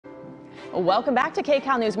Welcome back to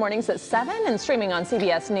KCAL News Mornings at 7 and streaming on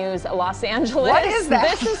CBS News Los Angeles. What is that?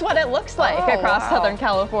 This is what it looks like across Southern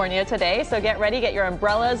California today. So get ready, get your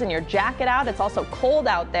umbrellas and your jacket out. It's also cold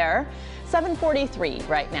out there. 7:43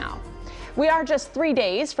 right now. We are just 3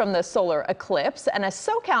 days from the solar eclipse, and a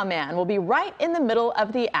SoCal man will be right in the middle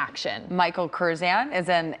of the action. Michael Kezirian is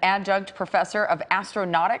an adjunct professor of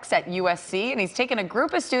astronautics at USC, and he's taken a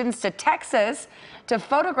group of students to Texas to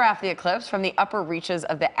photograph the eclipse from the upper reaches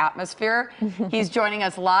of the atmosphere. He's joining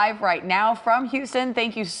us live right now from Houston.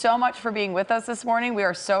 Thank you so much for being with us this morning. We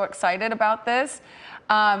are so excited about this.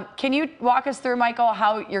 Can you walk us through, Michael,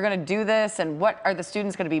 how you're going to do this and what are the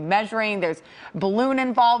students going to be measuring? There's balloon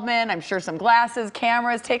involvement, I'm sure some glasses,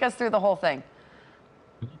 cameras. Take us through the whole thing.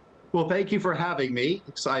 Well, thank you for having me.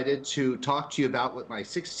 Excited to talk to you about what my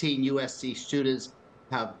 16 USC students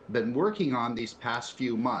have been working on these past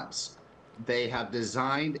few months. They have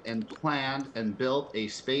designed and planned and built a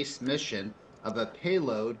space mission of a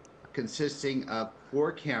payload consisting of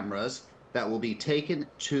 4 cameras that will be taken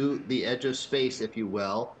to the edge of space, if you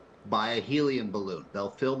will, by a helium balloon. They'll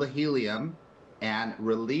fill the helium and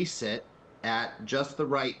release it at just the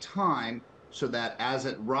right time so that as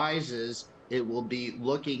it rises, it will be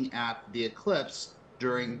looking at the eclipse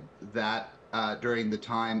during the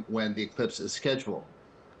time when the eclipse is scheduled.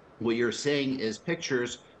 What you're seeing is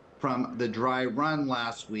pictures from the dry run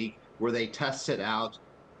last week where they tested out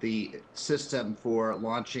the system for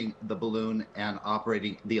launching the balloon and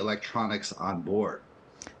operating the electronics on board.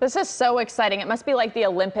 This is so exciting. It must be like the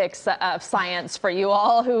Olympics of science for you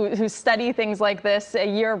all who study things like this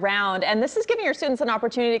year round. And this is giving your students an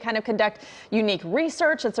opportunity to kind of conduct unique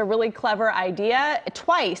research. It's a really clever idea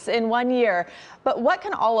twice in 1 year. But what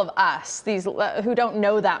can all of us, these who don't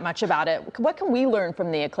know that much about it, what can we learn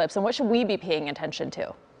from the eclipse and what should we be paying attention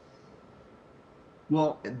to?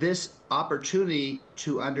 Well, this opportunity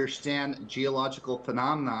to understand geological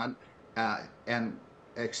phenomenon and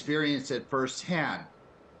experience it firsthand.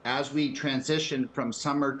 As we transition from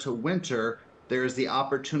summer to winter, there is the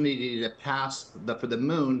opportunity to for the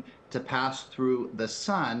moon to pass through the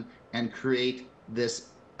sun and create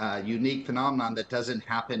this unique phenomenon that doesn't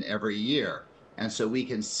happen every year. And so we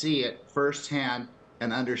can see it firsthand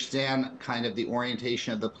and understand kind of the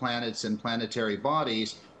orientation of the planets and planetary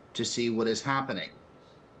bodies to see what is happening.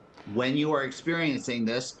 When you are experiencing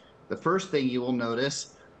this, the first thing you will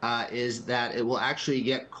notice is that it will actually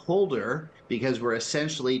get colder because we're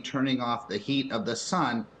essentially turning off the heat of the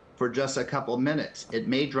sun for just a couple minutes. It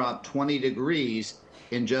may drop 20 degrees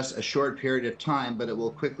in just a short period of time, but it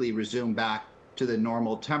will quickly resume back to the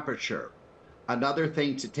normal temperature. Another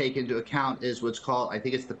thing to take into account is what's called, I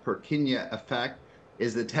think it's the Purkinje effect,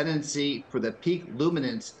 is the tendency for the peak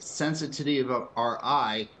luminance sensitivity of our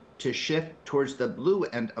eye to shift towards the blue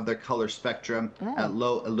end of the color spectrum at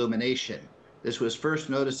low illumination. This was first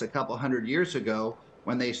noticed a couple hundred years ago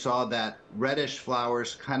when they saw that reddish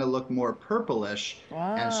flowers kind of look more purplish.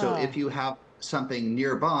 Wow. And so if you have something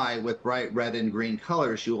nearby with bright red and green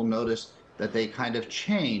colors, you will notice that they kind of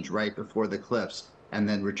change right before the eclipse and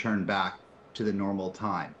then return back to the normal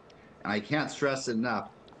time. And I can't stress enough,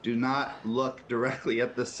 do not look directly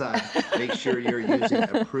at the sun. Make sure you're using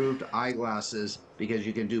approved eyeglasses because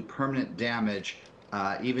you can do permanent damage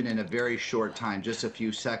even in a very short time. Just a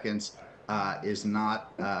few seconds is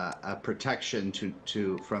not a protection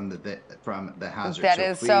from the hazard. That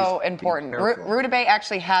is so important. Rudabeh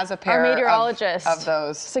actually has a pair Our meteorologist of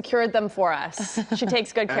those. Secured them for us. She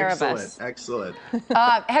takes good care of us. Excellent.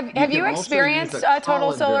 Have you experienced a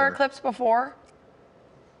total solar eclipse before?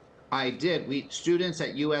 I did. Students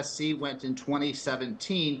at USC went in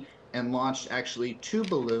 2017 and launched actually 2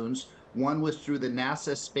 balloons. One was through the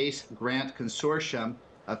NASA Space Grant Consortium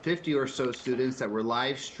of 50 or so students that were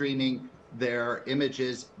live streaming their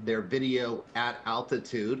images, their video at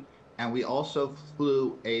altitude. And we also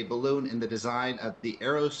flew a balloon in the design of the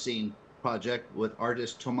Aeroscene project with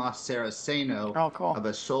artist Tomas Saraceno of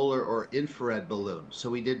a solar or infrared balloon. So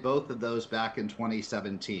we did both of those back in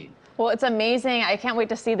 2017. Well, it's amazing. I can't wait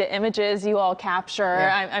to see the images you all capture.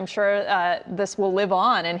 Yeah. I'm sure this will live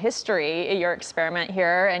on in history, your experiment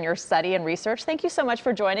here and your study and research. Thank you so much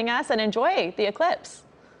for joining us and enjoy the eclipse.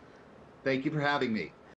 Thank you for having me.